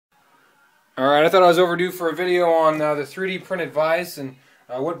Alright, I thought I was overdue for a video on the 3D printed vise, and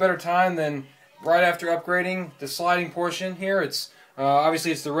what better time than right after upgrading the sliding portion here. It's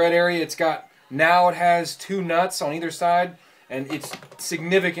obviously it's the red area. Now it has 2 nuts on either side, and it's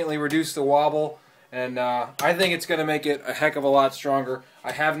significantly reduced the wobble, and I think it's going to make it a heck of a lot stronger.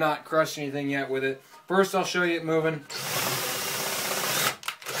 I have not crushed anything yet with it. First I'll show you it moving.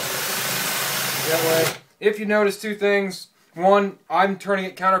 That way. If you notice 2 things. One, I'm turning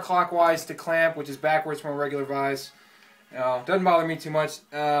it counterclockwise to clamp, which is backwards from a regular vise. Doesn't bother me too much.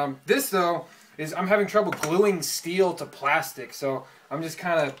 This, though, is I'm having trouble gluing steel to plastic. So I'm just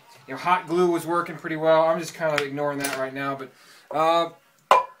kind of, hot glue was working pretty well. I'm just kind of ignoring that right now. But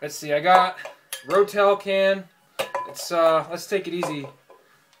let's see. I got Rotel can. Let's take it easy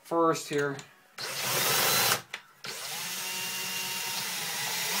first here.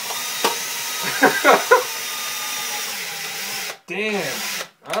 Damn.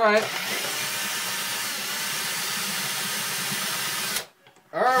 Alright.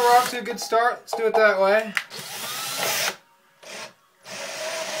 Alright, we're off to a good start. Let's do it that way.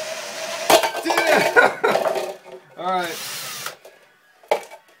 Alright.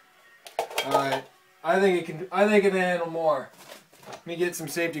 Alright. I think it can handle more. Let me get some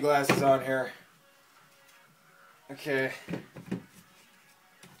safety glasses on here. Okay.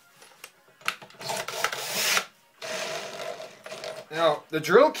 Now, the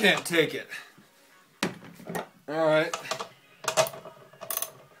drill can't take it. Alright.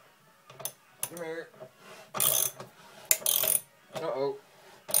 Come here. Uh-oh.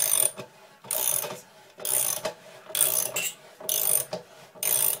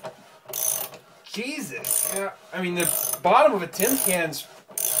 Jesus. Yeah, I mean, the bottom of a tin can's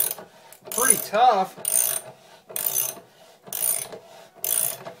pretty tough.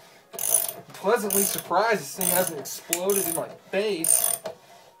 Pleasantly surprised this thing hasn't exploded in my face.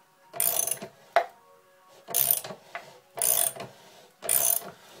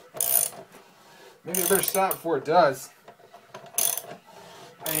 Maybe I better stop before it does.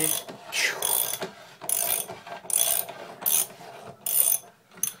 I mean,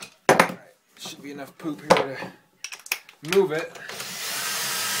 alright, should be enough poop here to move it.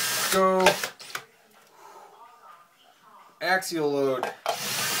 Go axial load.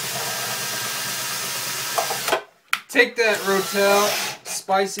 Take that, Rotel.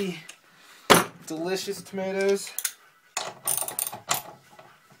 Spicy, delicious tomatoes.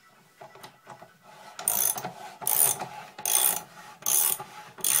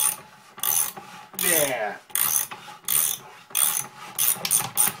 Yeah.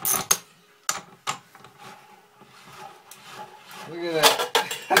 Look at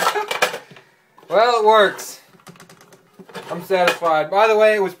that. Well, it works. I'm satisfied. By the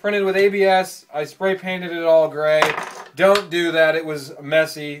way, it was printed with ABS. I spray painted it all gray. Don't do that. It was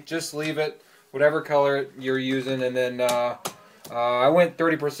messy. Just leave it whatever color you're using. And then I went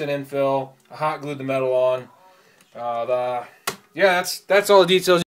 30% infill. I hot glued the metal on. Yeah, that's all the details.